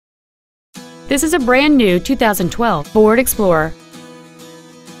This is a brand new 2012 Ford Explorer.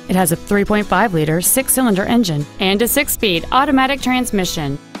 It has a 3.5-liter 6-cylinder engine and a 6-speed automatic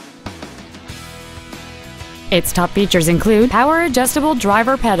transmission. Its top features include power-adjustable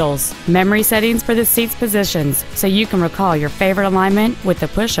driver pedals, memory settings for the seat's positions so you can recall your favorite alignment with the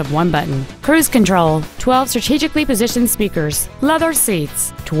push of one button, cruise control, 12 strategically positioned speakers, leather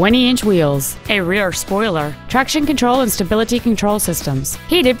seats, 20-inch wheels, a rear spoiler, traction control and stability control systems,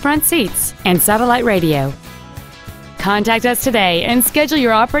 heated front seats, and satellite radio. Contact us today and schedule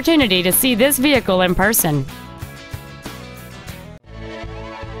your opportunity to see this vehicle in person.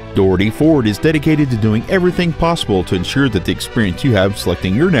 Doherty Ford is dedicated to doing everything possible to ensure that the experience you have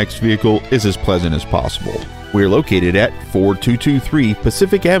selecting your next vehicle is as pleasant as possible. We are located at 4223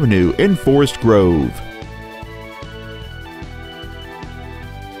 Pacific Avenue in Forest Grove.